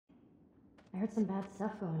I heard some bad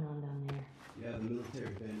stuff going on down there. Yeah, the military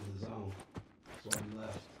abandoned the zone. That's why we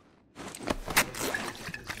left.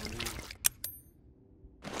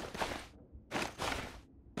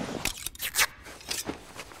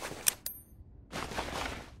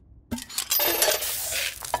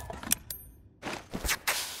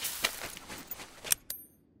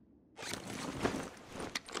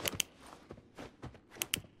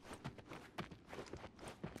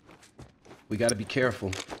 We gotta be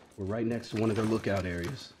careful. We're right next to one of their lookout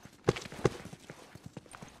areas.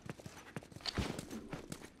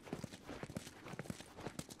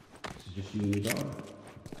 This is just you and your daughter.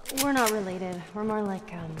 We're not related. We're more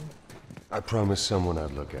like, I promised someone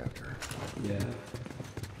I'd look after her. Yeah,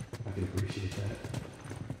 I can appreciate that.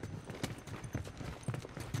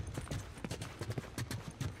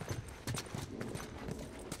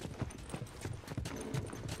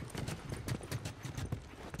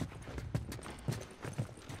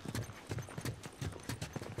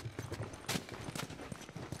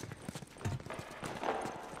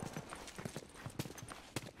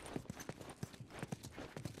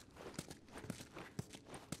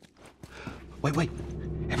 Wait.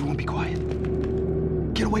 Everyone be quiet.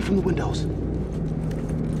 Get away from the windows.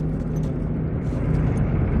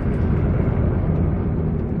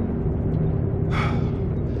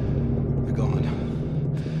 They're gone.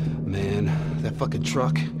 Man, that fucking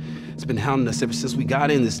truck, it's been hounding us ever since we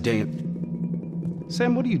got in this damn...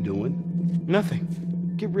 Sam, what are you doing?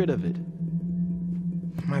 Nothing. Get rid of it.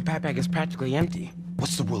 My backpack is practically empty.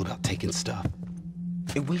 What's the rule about taking stuff?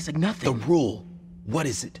 It weighs like nothing. The rule. What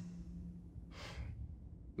is it?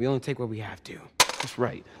 We only take what we have to. That's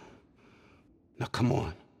right. Now come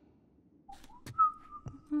on.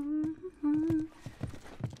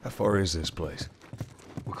 How far is this place?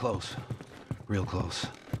 We're close. Real close.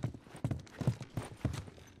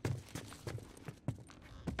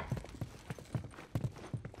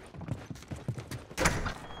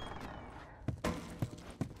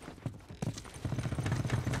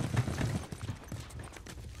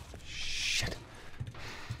 Shit.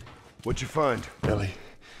 What'd you find, Ellie?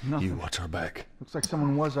 Nothing. You watch our back. Looks like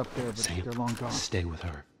someone was up there, but Sam, they're long gone. stay with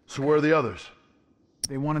her. So where are the others?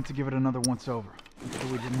 They wanted to give it another once over, so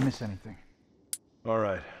we didn't miss anything. All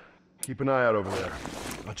right. Keep an eye out over there.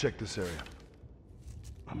 I'll check this area.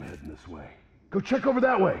 I'm heading this way. Go check over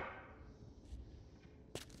that way!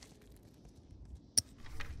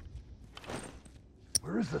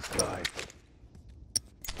 Where is this guy?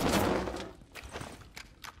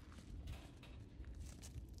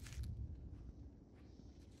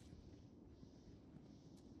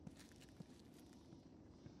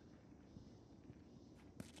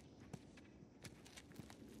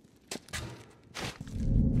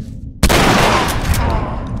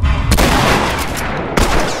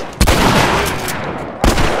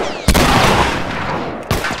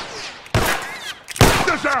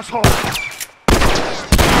 Asshole!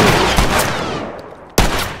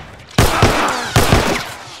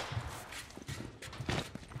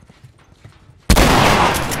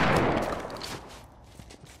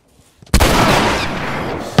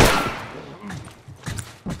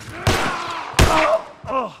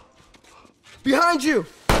 Behind you!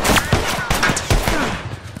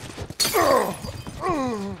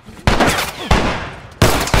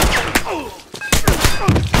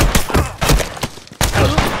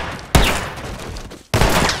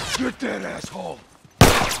 You're dead, asshole!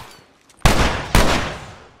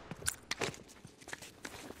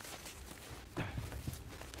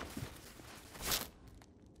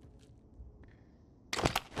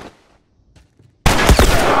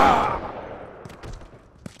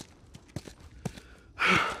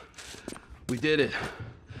 We did it.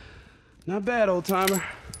 Not bad, old timer.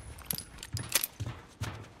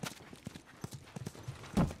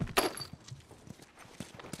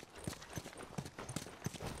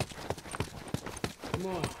 Come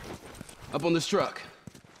on. Up on this truck.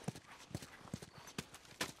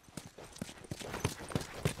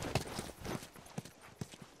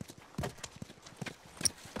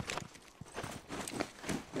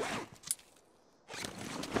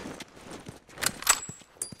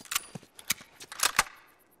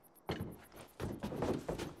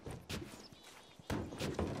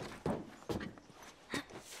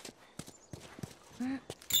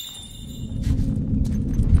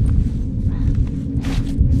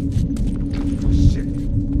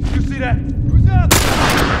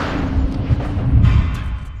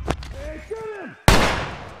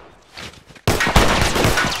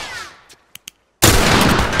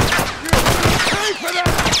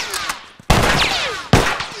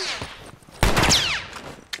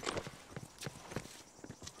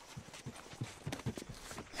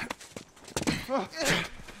 Come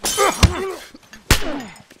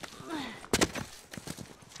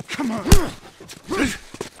on.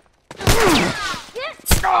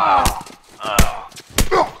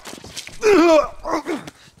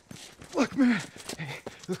 Look, man. Hey,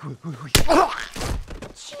 look.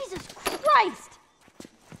 Jesus Christ!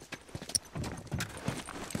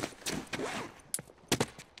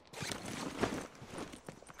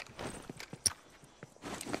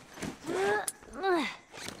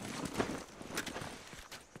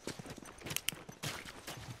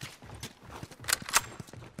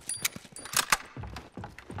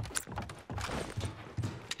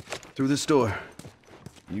 Through this door.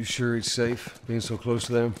 You sure it's safe, being so close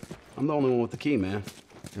to them? I'm the only one with the key, man.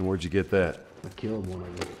 And where'd you get that? I killed one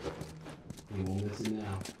of them. You won't miss it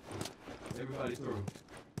now. Everybody through.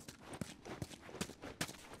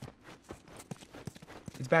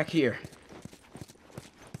 It's back here.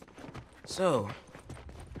 So,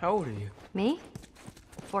 how old are you? Me?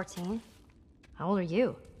 14. How old are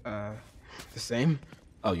you? The same?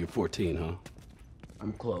 Oh, you're 14, huh?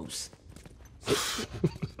 I'm close.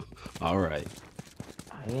 All right.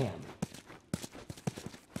 I am.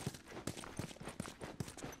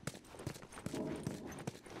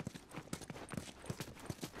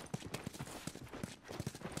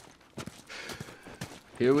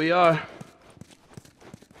 Here we are.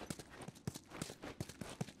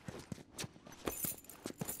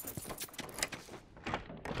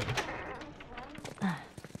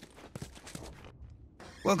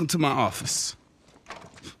 Welcome to my office.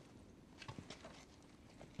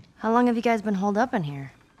 How long have you guys been holed up in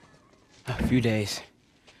here? A few days.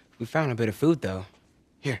 We found a bit of food, though.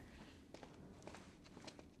 Here.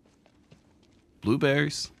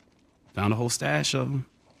 Blueberries. Found a whole stash of them.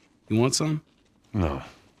 You want some? No.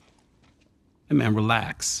 Hey, man,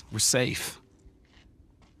 relax. We're safe.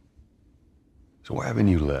 So why haven't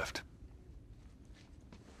you left?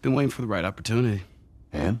 Been waiting for the right opportunity.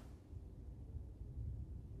 And?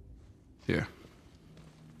 Here.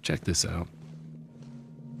 Check this out.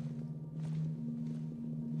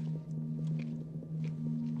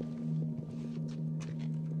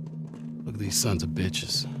 Look at these sons of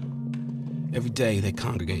bitches. Every day they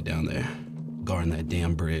congregate down there, guarding that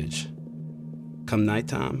damn bridge. Come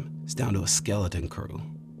nighttime, it's down to a skeleton crew.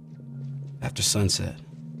 After sunset,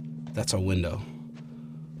 that's our window.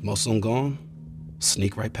 Most of them gone,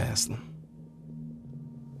 sneak right past them.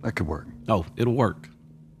 That could work. Oh, it'll work.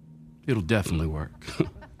 It'll definitely work.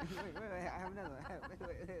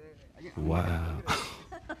 Wow.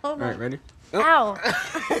 All right, ready? Ow!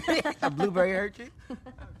 A blueberry hurt you?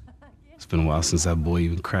 It's been a while since that boy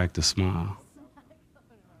even cracked a smile.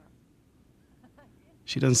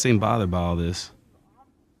 She doesn't seem bothered by all this.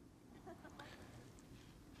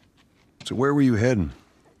 So where were you heading?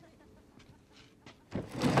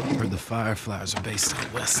 Heard the Fireflies are based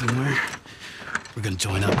out west somewhere. We're gonna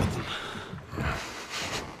join up with them.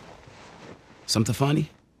 Something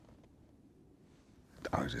funny?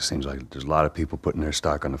 Oh, it just seems like there's a lot of people putting their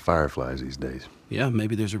stock on the Fireflies these days. Yeah,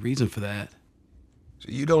 maybe there's a reason for that. So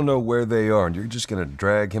you don't know where they are, and you're just gonna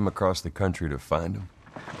drag him across the country to find them?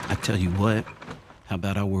 I tell you what, how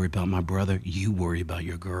about I worry about my brother, you worry about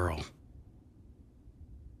your girl.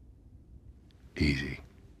 Easy.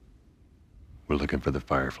 We're looking for the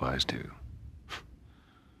Fireflies, too.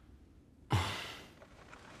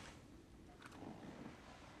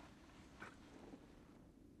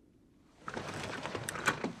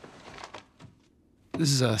 This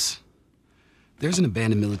is us. There's an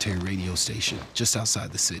abandoned military radio station just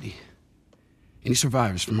outside the city. Any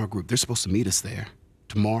survivors from our group, they're supposed to meet us there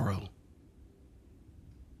tomorrow.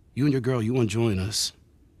 You and your girl, you want to join us.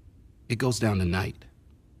 It goes down tonight.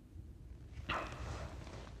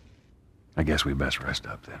 I guess we best rest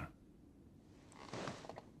up then.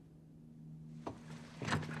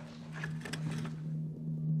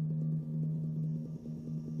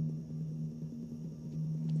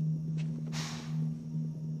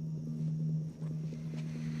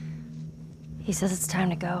 He says it's time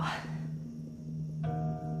to go.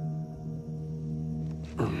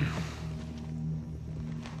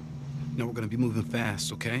 No, we're gonna be moving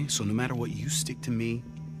fast, okay? So no matter what, you stick to me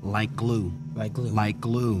like glue. Like glue. Like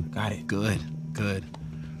glue. Got it. Good, good.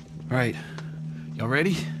 All right, y'all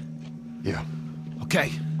ready? Yeah.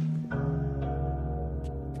 Okay. All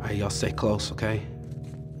right, y'all stay close, okay?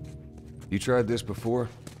 You tried this before?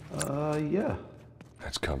 Yeah.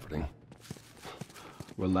 That's comforting.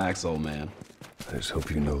 Relax, old man. I just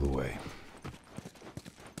hope you know the way.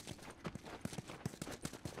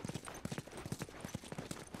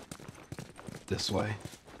 This way.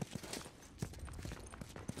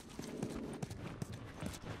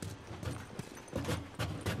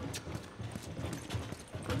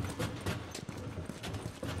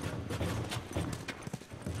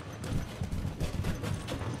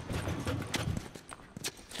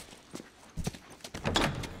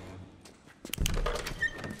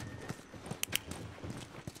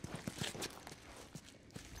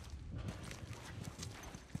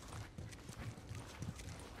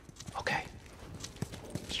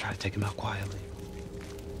 Try to take him out quietly.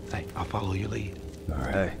 Hey, I'll follow your lead. All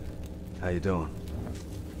right. Hey, how you doing?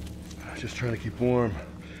 Just trying to keep warm.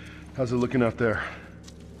 How's it looking out there?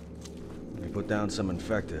 We put down some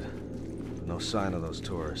infected. No sign of those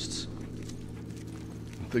tourists.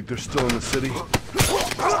 Think they're still in the city?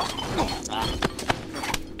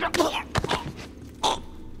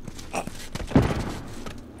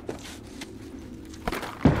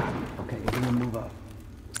 Okay, we're gonna move up.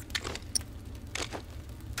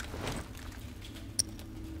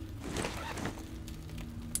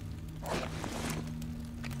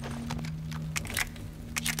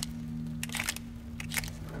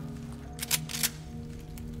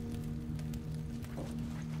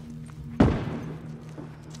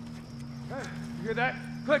 You hear that?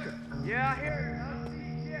 Clicker. Yeah, I hear it. I don't see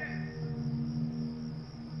it yet.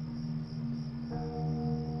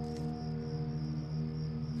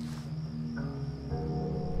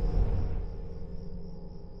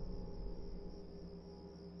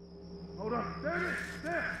 Hold on. There it is.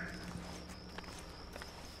 There.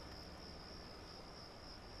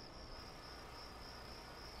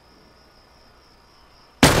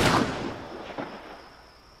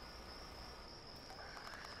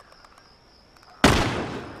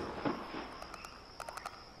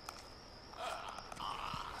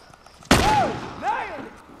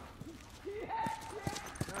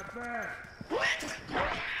 Not bad.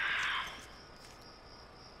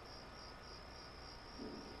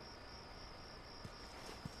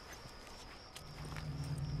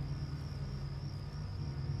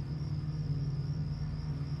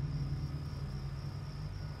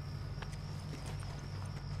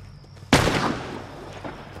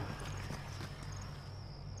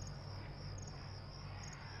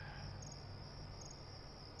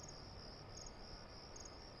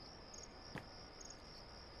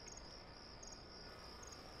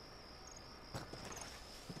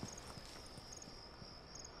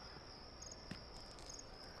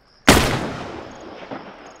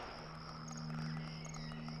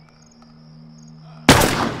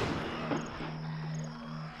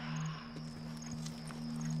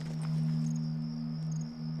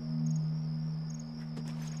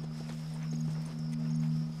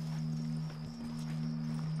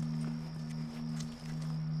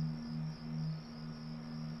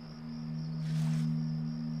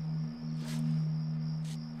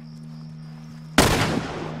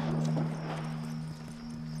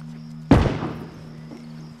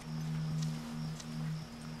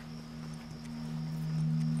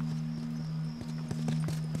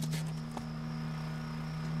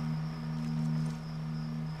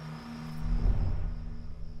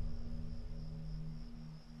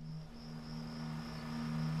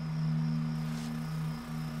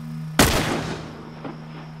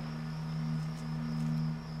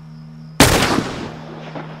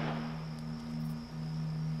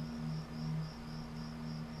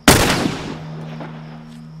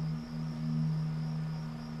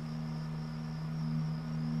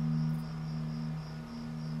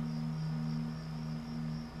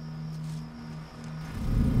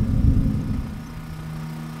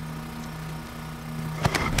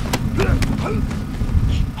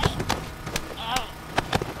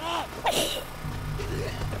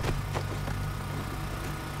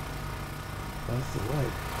 That's the way.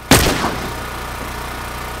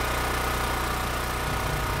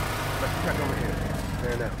 Let's check over here.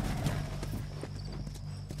 There now.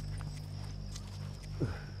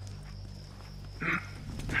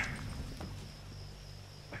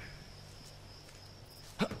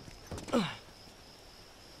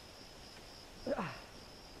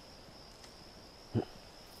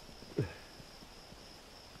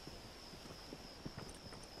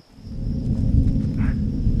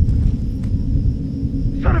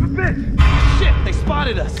 Son of a bitch! Shit, they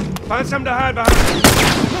spotted us. Find something to hide behind.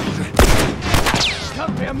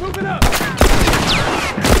 Help me, I'm moving up. I'm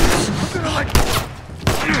gonna like...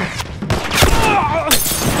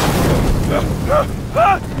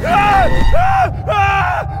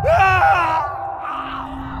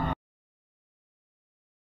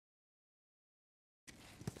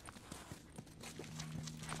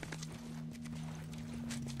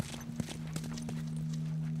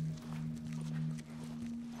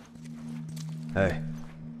 Hey,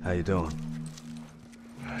 how you doing?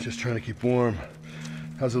 Just trying to keep warm.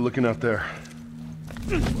 How's it looking out there?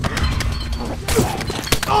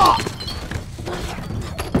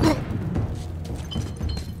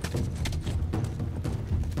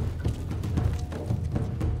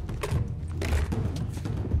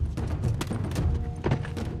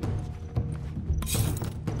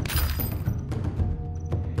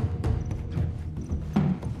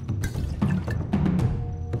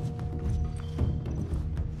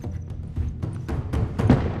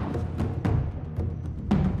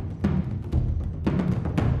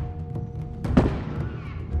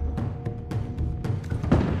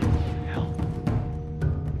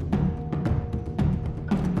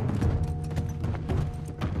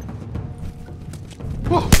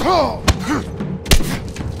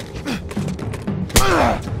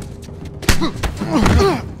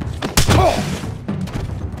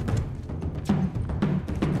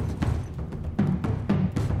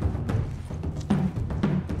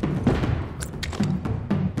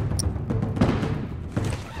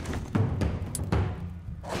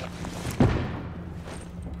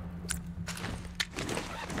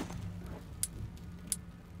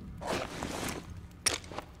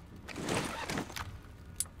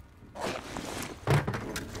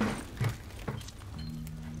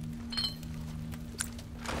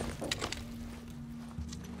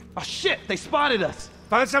 Oh shit, they spotted us!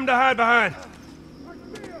 Find something to hide behind.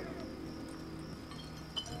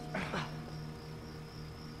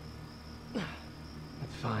 Let's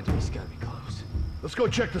find him, he's gotta be close. Let's go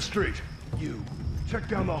check the street. You, check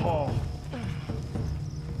down the hall.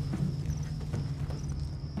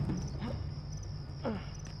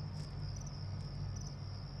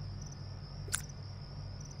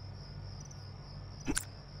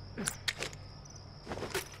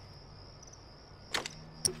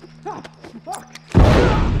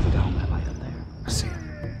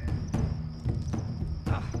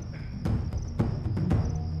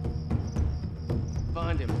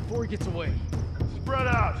 Find him before he gets away. Spread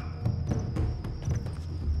out.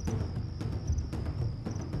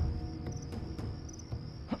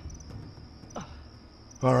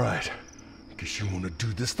 All right. Guess you want to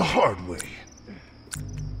do this the hard way.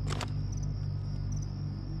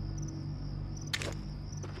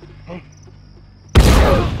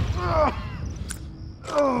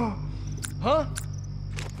 Huh?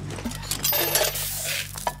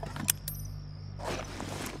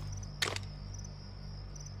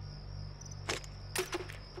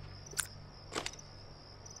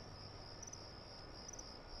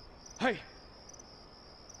 Hey!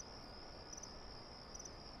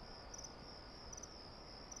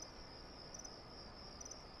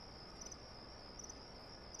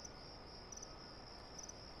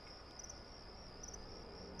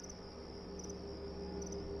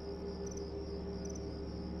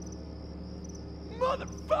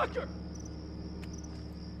 Motherfucker!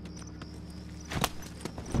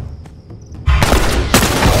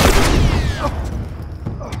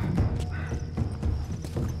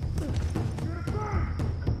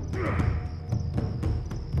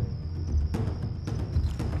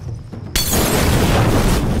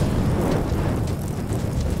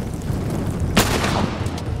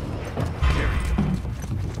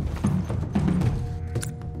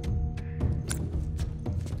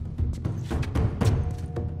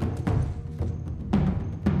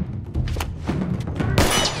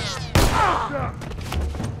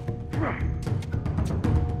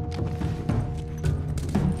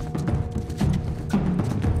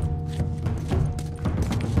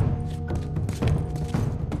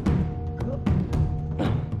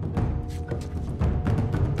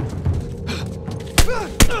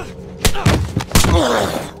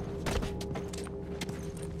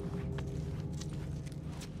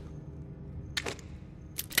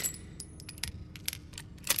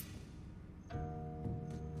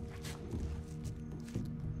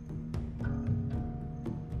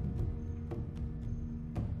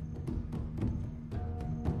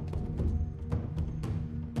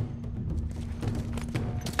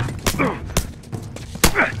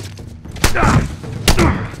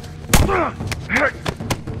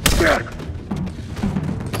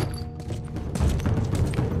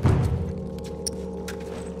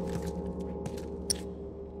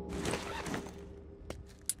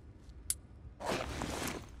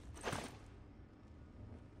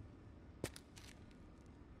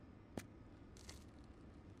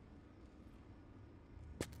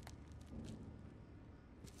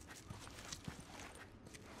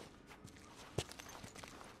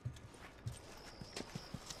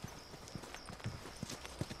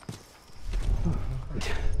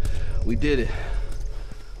 We did it.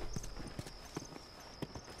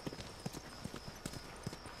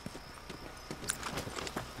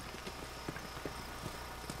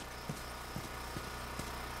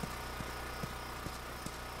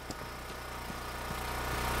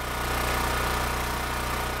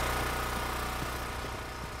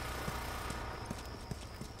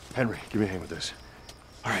 Henry, give me a hand with this.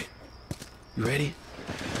 All right. You ready?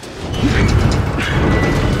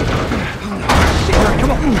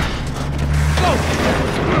 Come on!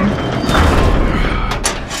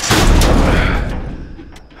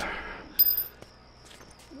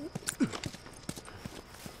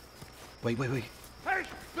 Wait. Hey,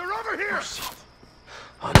 they're over here!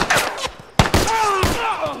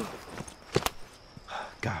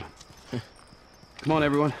 Got him. Come on,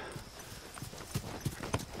 everyone.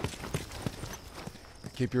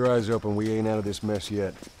 Keep your eyes open. We ain't out of this mess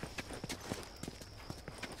yet.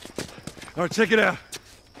 All right, check it out.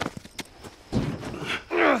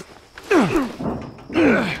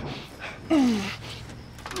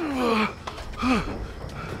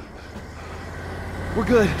 We're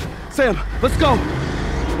good. Sam, let's go. All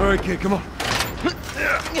right, kid, come on.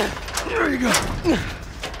 There you go.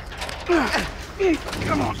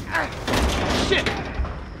 Come on. Shit!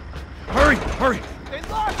 Hurry, hurry. They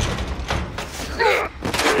lost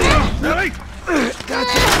Ready?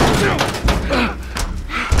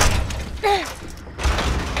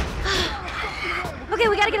 Okay,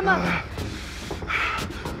 we gotta get him up.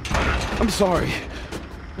 I'm sorry.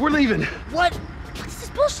 We're leaving. What? What's this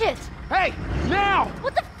bullshit? Hey, now!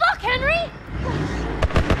 What the fuck, Henry?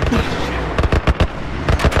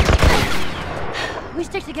 We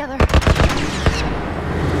stick together.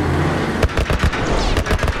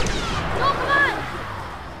 Joel, come on!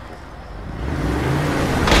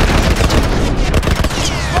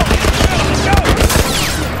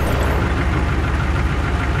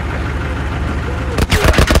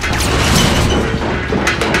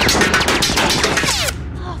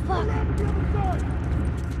 Oh, fuck.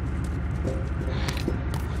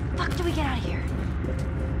 Fuck, do we get out of here?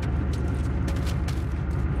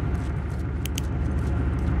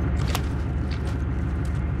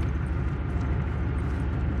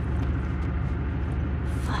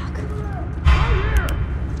 Fuck.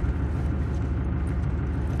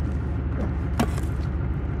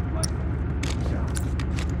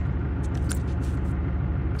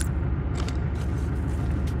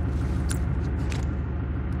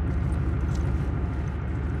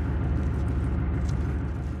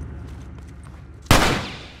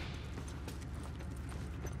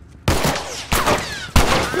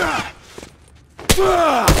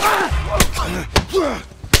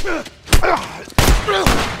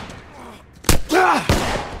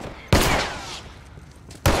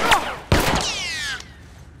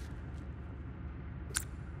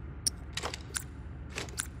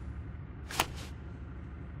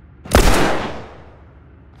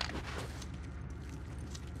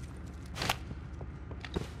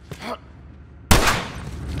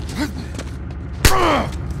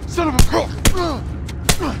 Son of a...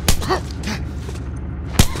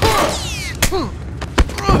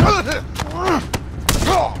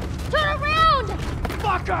 Turn around!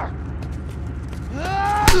 fucker!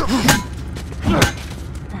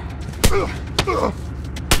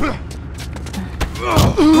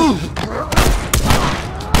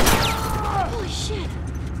 Holy shit.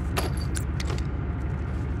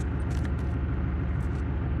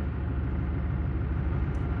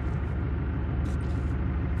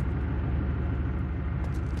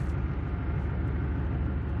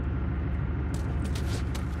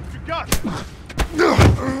 You got it!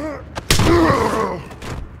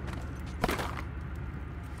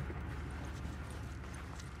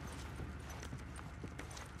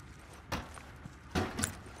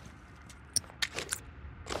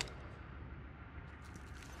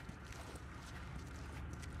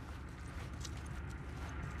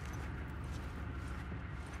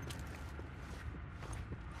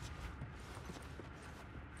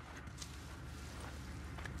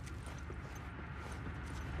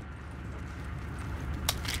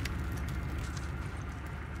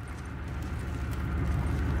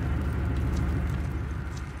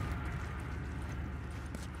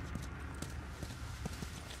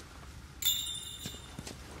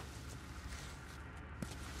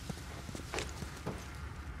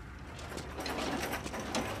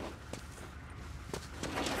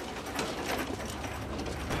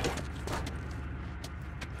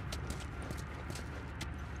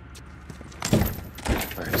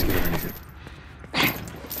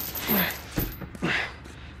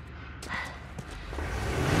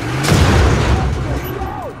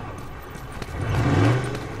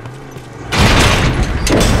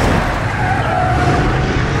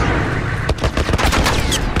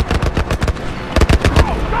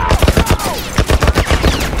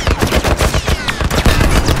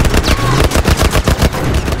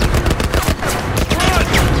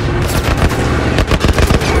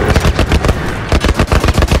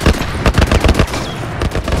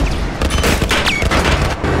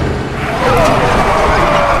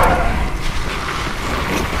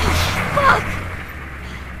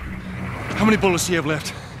 How many bullets do you have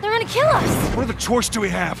left? They're gonna kill us. What other choice do we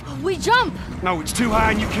have? We jump. No, it's too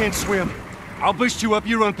high and you can't swim. I'll boost you up,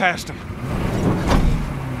 you run past them.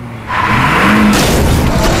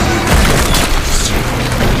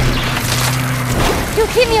 You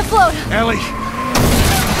keep me afloat. Ellie!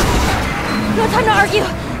 No time to argue.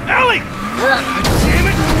 Ellie! Damn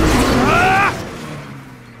it! Ah!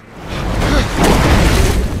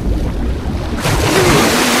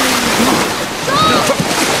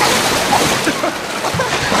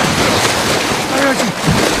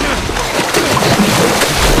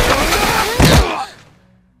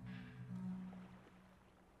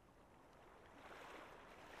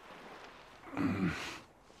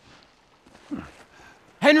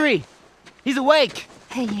 Henry! He's awake!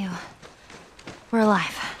 Hey, you. We're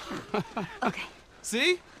alive. Okay.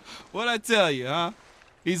 See? What'd I tell you, huh?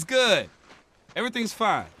 He's good. Everything's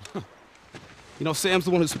fine. You know, Sam's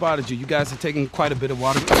the one who spotted you. You guys are taking quite a bit of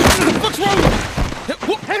water. What's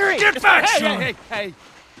wrong? Henry! Get back, Hey, son! hey, hey, hey.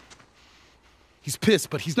 He's pissed,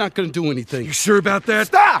 but he's not gonna do anything. You sure about that?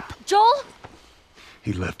 Stop! Joel?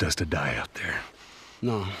 He left us to die out there.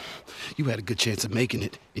 No, you had a good chance of making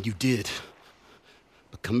it, and you did.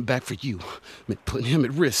 But coming back for you meant putting him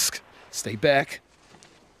at risk. Stay back.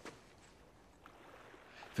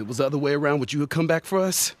 If it was the other way around, would you have come back for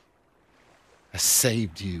us? I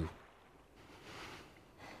saved you.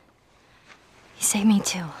 You saved me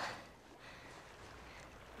too.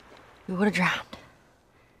 We would have drowned.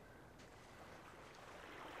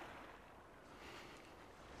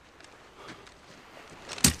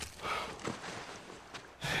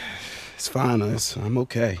 It's fine, I'm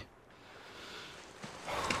okay.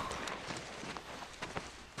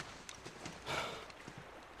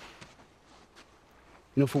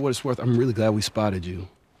 You know, for what it's worth, I'm really glad we spotted you.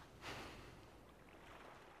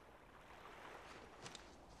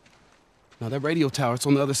 Now, that radio tower, it's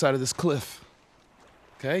on the other side of this cliff.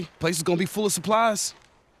 Okay? Place is gonna be full of supplies.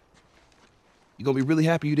 You're gonna be really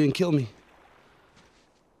happy you didn't kill me.